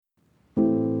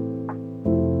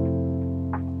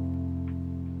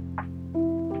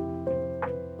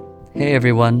Hey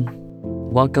everyone,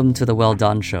 welcome to the Well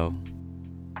Done Show,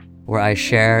 where I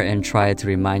share and try to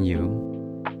remind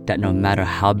you that no matter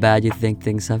how bad you think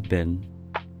things have been,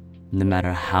 no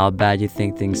matter how bad you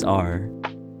think things are,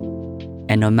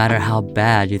 and no matter how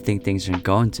bad you think things are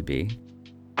going to be,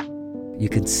 you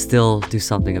can still do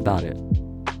something about it.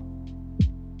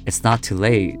 It's not too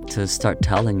late to start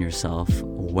telling yourself,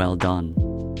 well done.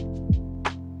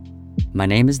 My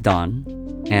name is Don,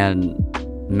 and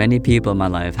many people in my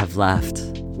life have laughed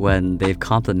when they've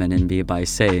complimented me by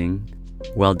saying,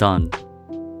 well done,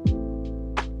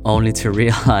 only to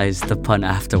realize the pun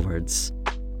afterwards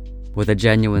with a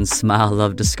genuine smile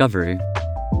of discovery.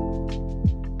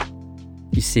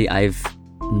 You see, I've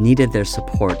needed their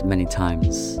support many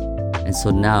times, and so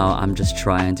now I'm just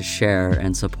trying to share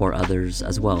and support others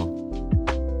as well.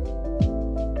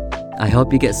 I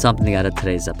hope you get something out of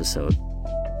today's episode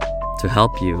to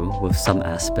help you with some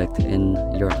aspect in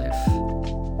your life.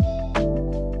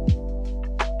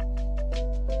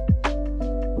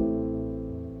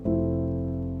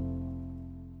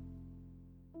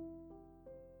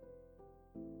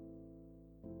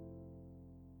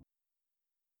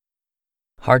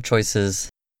 Hard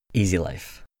choices, easy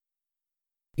life.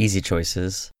 Easy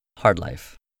choices, hard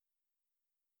life.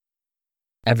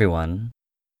 Everyone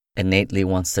innately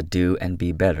wants to do and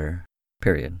be better,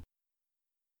 period.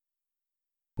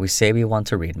 We say we want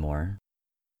to read more.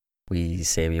 We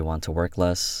say we want to work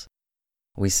less.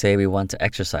 We say we want to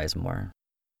exercise more.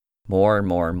 More and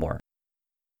more and more.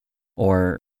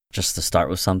 Or just to start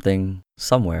with something,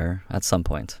 somewhere, at some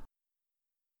point.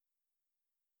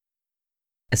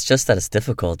 It's just that it's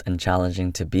difficult and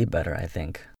challenging to be better, I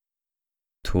think.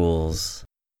 Tools,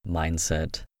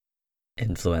 mindset,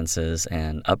 influences,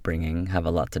 and upbringing have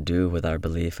a lot to do with our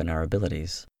belief in our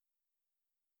abilities.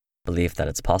 Belief that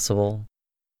it's possible,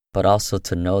 but also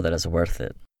to know that it's worth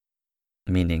it,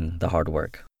 meaning the hard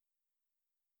work.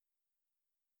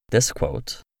 This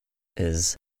quote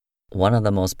is one of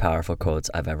the most powerful quotes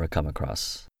I've ever come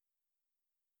across.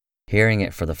 Hearing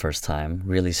it for the first time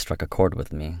really struck a chord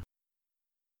with me.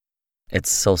 It's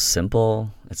so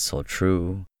simple, it's so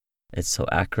true, it's so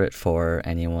accurate for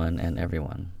anyone and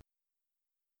everyone.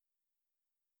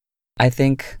 I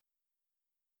think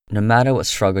no matter what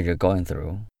struggle you're going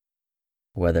through,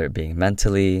 whether it be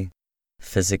mentally,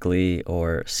 physically,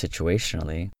 or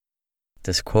situationally,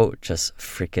 this quote just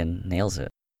freaking nails it.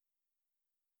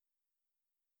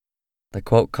 The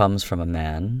quote comes from a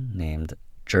man named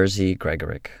Jerzy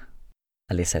Gregorek.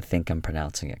 At least I think I'm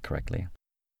pronouncing it correctly.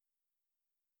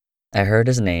 I heard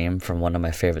his name from one of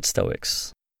my favorite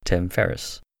Stoics, Tim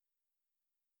Ferriss.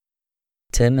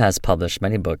 Tim has published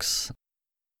many books.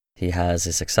 He has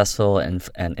a successful and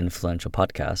influential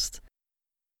podcast.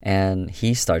 And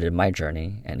he started my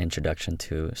journey and introduction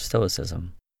to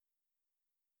Stoicism.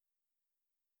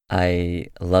 I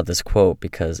love this quote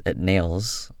because it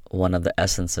nails one of the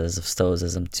essences of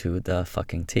Stoicism to the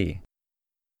fucking T.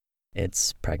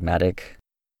 It's pragmatic,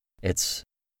 it's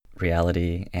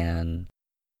reality, and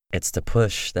it's the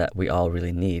push that we all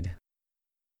really need,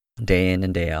 day in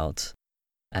and day out,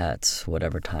 at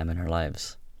whatever time in our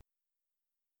lives.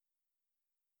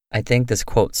 I think this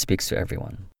quote speaks to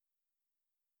everyone.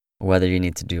 Whether you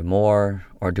need to do more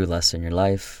or do less in your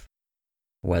life,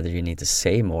 whether you need to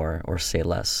say more or say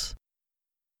less,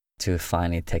 to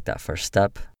finally take that first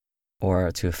step,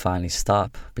 or to finally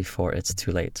stop before it's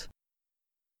too late.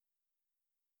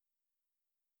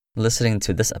 Listening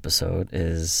to this episode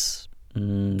is,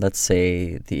 let's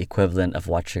say, the equivalent of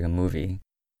watching a movie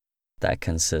that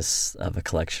consists of a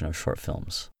collection of short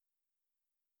films.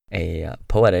 A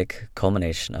poetic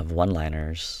culmination of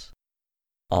one-liners,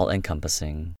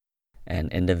 all-encompassing,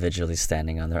 and individually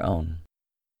standing on their own.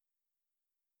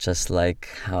 Just like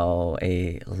how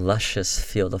a luscious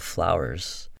field of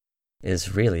flowers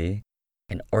is really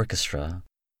an orchestra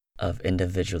of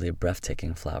individually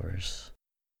breathtaking flowers,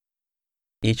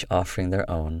 each offering their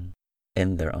own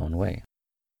in their own way.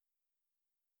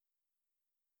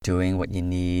 Doing what you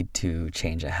need to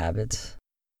change a habit,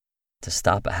 to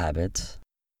stop a habit,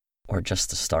 or just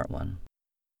to start one.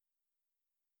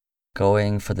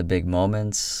 Going for the big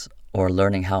moments, or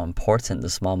learning how important the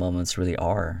small moments really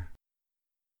are.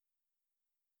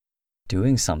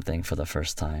 Doing something for the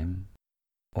first time,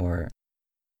 or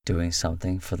doing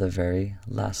something for the very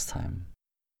last time.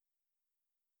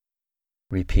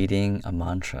 Repeating a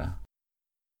mantra.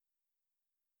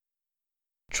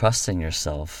 Trusting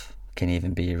yourself can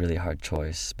even be a really hard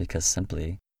choice because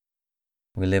simply,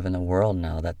 we live in a world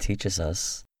now that teaches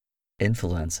us,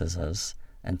 influences us,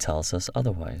 and tells us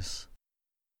otherwise.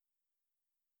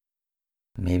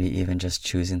 Maybe even just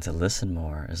choosing to listen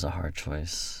more is a hard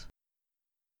choice.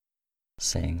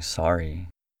 saying sorry,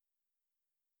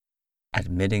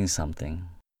 admitting something,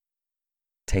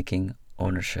 taking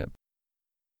ownership,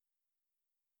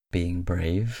 being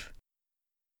brave,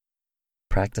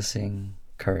 practicing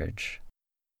courage,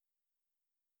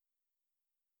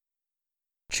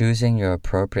 choosing your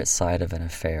appropriate side of an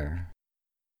affair,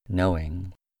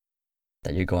 knowing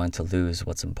that you're going to lose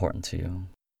what's important to you.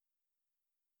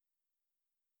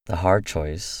 The hard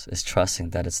choice is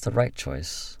trusting that it's the right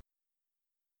choice.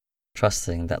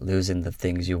 Trusting that losing the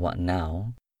things you want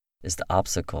now is the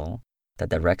obstacle that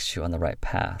directs you on the right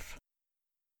path.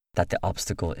 That the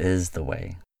obstacle is the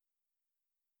way.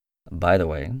 By the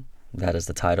way, that is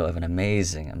the title of an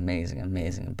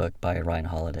amazing book by Ryan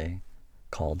Holiday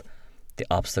called The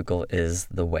Obstacle is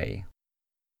the Way.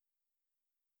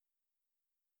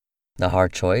 The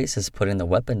hard choice is putting the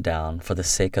weapon down for the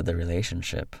sake of the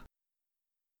relationship,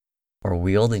 or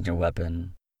wielding your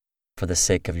weapon for the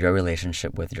sake of your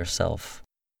relationship with yourself.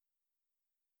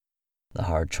 The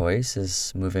hard choice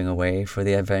is moving away for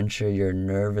the adventure you're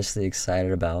nervously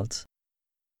excited about,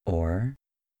 or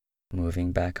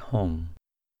moving back home.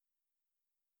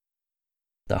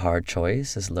 The hard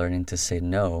choice is learning to say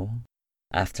no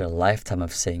after a lifetime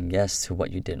of saying yes to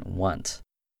what you didn't want,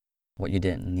 what you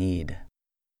didn't need.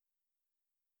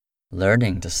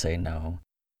 Learning to say no,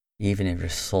 even if your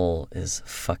soul is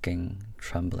fucking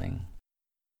trembling.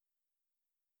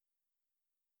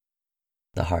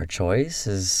 The hard choice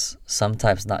is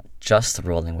sometimes not just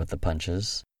rolling with the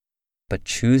punches, but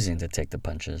choosing to take the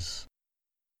punches.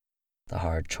 The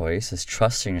hard choice is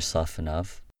trusting yourself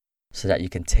enough so that you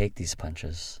can take these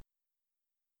punches.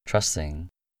 Trusting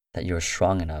that you're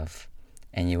strong enough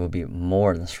and you will be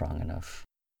more than strong enough.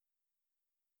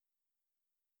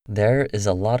 There is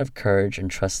a lot of courage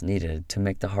and trust needed to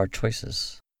make the hard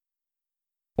choices.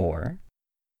 Or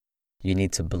you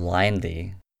need to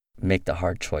blindly make the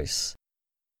hard choice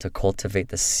to cultivate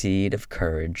the seed of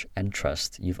courage and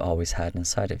trust you've always had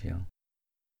inside of you.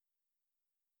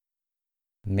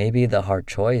 Maybe the hard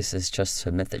choice is just to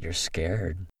admit that you're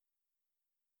scared.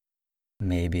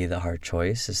 Maybe the hard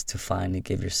choice is to finally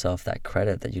give yourself that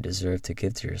credit that you deserve to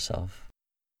give to yourself.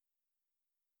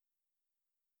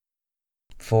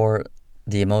 For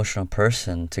the emotional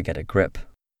person to get a grip.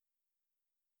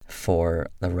 For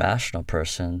the rational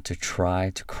person to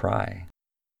try to cry.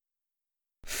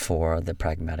 For the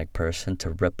pragmatic person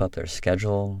to rip up their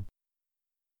schedule.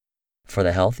 For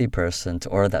the healthy person to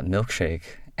order that milkshake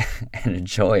and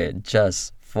enjoy it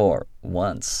just for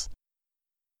once.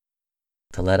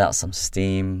 To let out some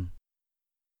steam.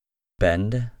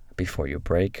 Bend before you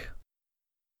break.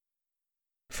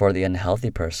 For the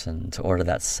unhealthy person to order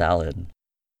that salad.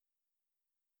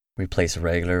 Replace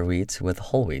regular wheat with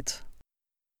whole wheat.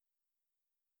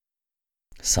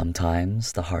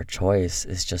 Sometimes the hard choice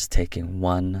is just taking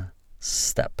one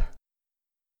step.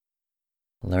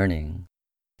 Learning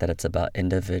that it's about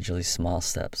individually small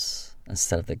steps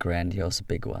instead of the grandiose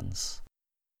big ones.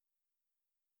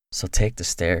 So take the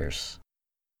stairs.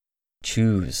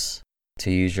 Choose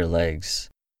to use your legs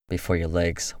before your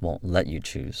legs won't let you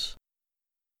choose.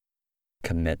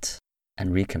 Commit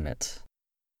and recommit.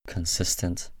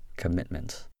 Consistent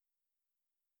commitment.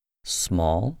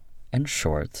 Small and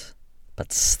short,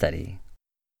 but steady.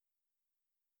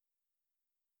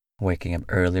 Waking up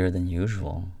earlier than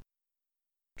usual.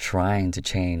 Trying to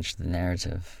change the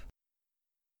narrative.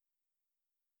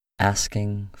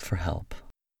 Asking for help.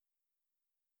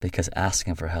 Because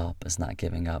asking for help is not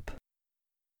giving up.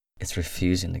 It's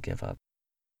refusing to give up.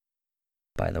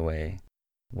 By the way,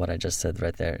 what I just said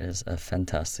right there is a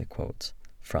fantastic quote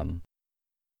from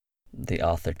the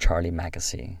author Charlie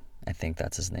Mackesy. I think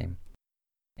that's his name.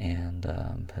 And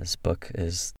his book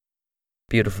is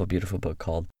beautiful book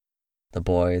called The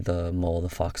Boy, the Mole, the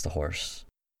Fox, the Horse.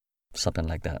 Something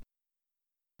like that.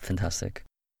 Fantastic.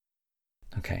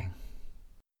 Okay.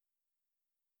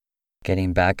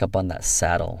 Getting back up on that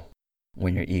saddle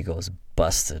when your ego is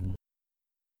busted.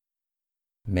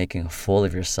 Making a fool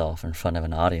of yourself in front of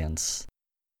an audience.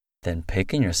 Then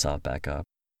picking yourself back up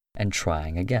and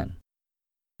trying again.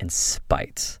 In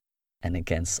spite and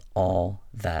against all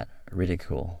that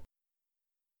ridicule.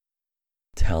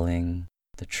 Telling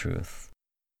the truth.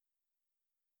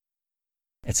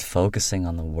 It's focusing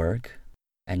on the work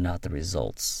and not the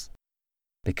results.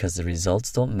 Because the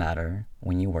results don't matter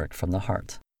when you work from the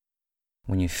heart.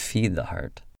 When you feed the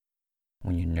heart.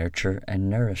 When you nurture and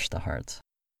nourish the heart.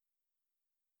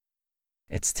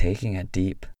 It's taking a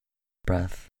deep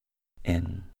breath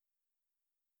in.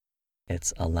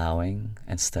 It's allowing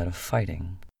instead of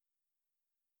fighting.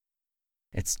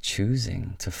 It's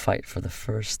choosing to fight for the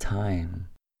first time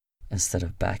instead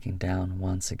of backing down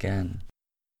once again.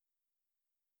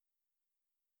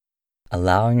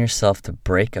 Allowing yourself to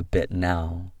break a bit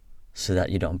now so that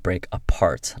you don't break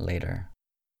apart later.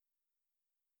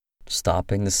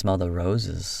 Stopping to smell the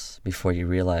roses before you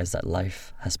realize that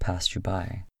life has passed you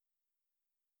by.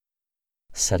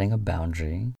 Setting a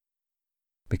boundary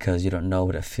because you don't know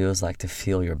what it feels like to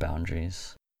feel your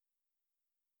boundaries.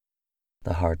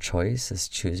 The hard choice is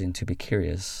choosing to be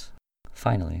curious,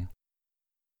 finally.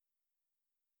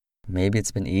 Maybe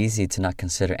it's been easy to not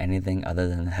consider anything other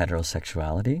than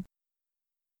heterosexuality.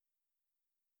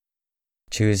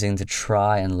 Choosing to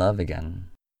try and love again.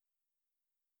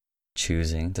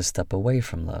 Choosing to step away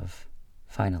from love,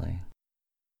 finally.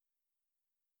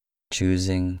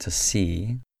 Choosing to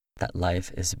see that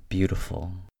life is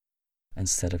beautiful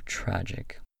instead of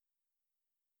tragic.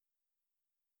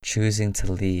 Choosing to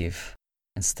leave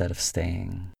instead of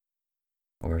staying,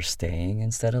 or staying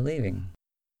instead of leaving.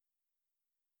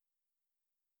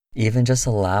 Even just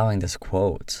allowing this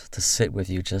quote to sit with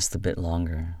you just a bit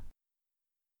longer.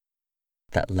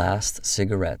 That last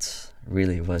cigarette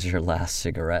really was your last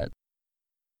cigarette.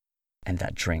 And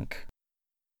that drink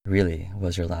really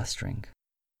was your last drink.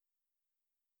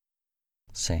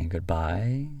 Saying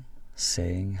goodbye,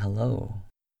 saying hello.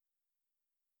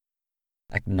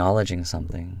 Acknowledging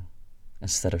something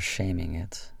instead of shaming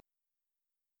it.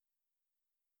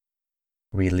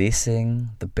 Releasing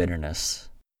the bitterness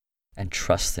and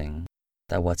trusting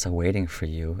that what's awaiting for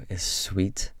you is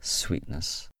sweet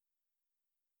sweetness.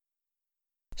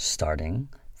 Starting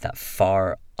that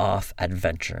far off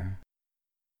adventure,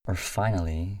 or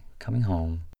finally coming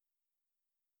home.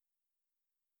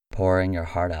 Pouring your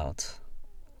heart out,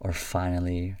 or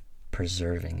finally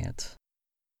preserving it.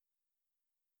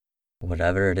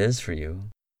 Whatever it is for you,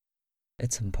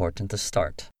 it's important to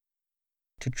start,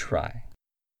 to try,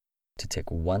 to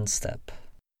take one step,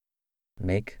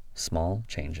 make small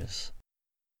changes.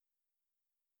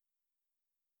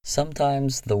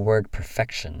 Sometimes the word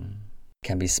perfection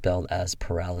can be spelled as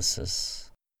paralysis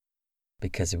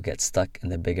because we get stuck in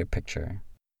the bigger picture,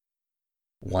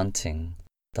 wanting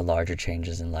the larger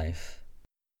changes in life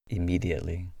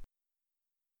immediately,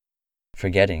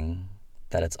 forgetting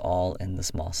that it's all in the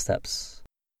small steps.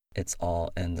 It's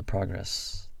all in the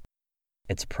progress.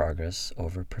 It's progress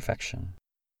over perfection.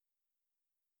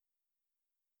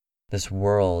 This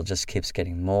world just keeps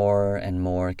getting more and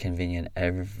more convenient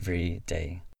every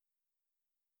day,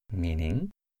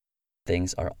 meaning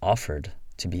things are offered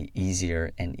to be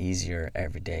easier and easier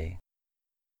every day.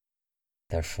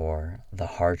 Therefore, the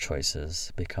hard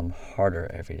choices become harder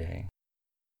every day.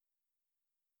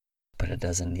 But it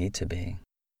doesn't need to be.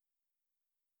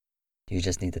 You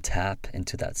just need to tap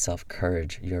into that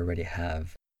self-courage you already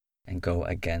have and go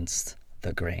against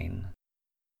the grain.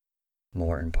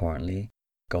 More importantly,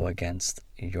 go against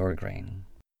your grain.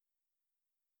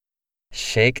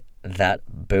 Shake that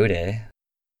booty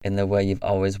in the way you've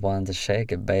always wanted to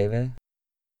shake it, baby.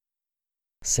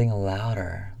 Sing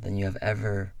louder than you have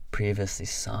ever previously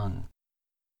sung,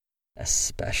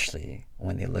 especially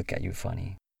when they look at you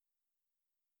funny.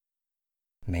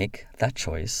 Make that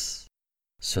choice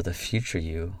so the future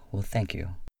you will thank you.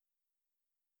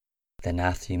 Then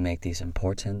after you make these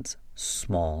important,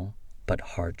 small, but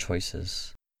hard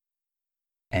choices,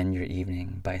 end your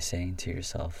evening by saying to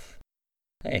yourself,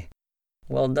 hey,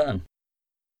 well done.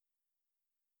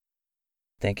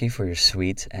 Thank you for your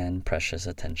sweet and precious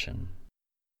attention.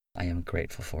 I am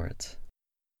grateful for it.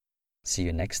 See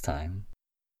you next time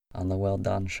on The Well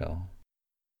Done Show.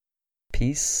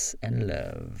 Peace and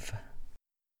love.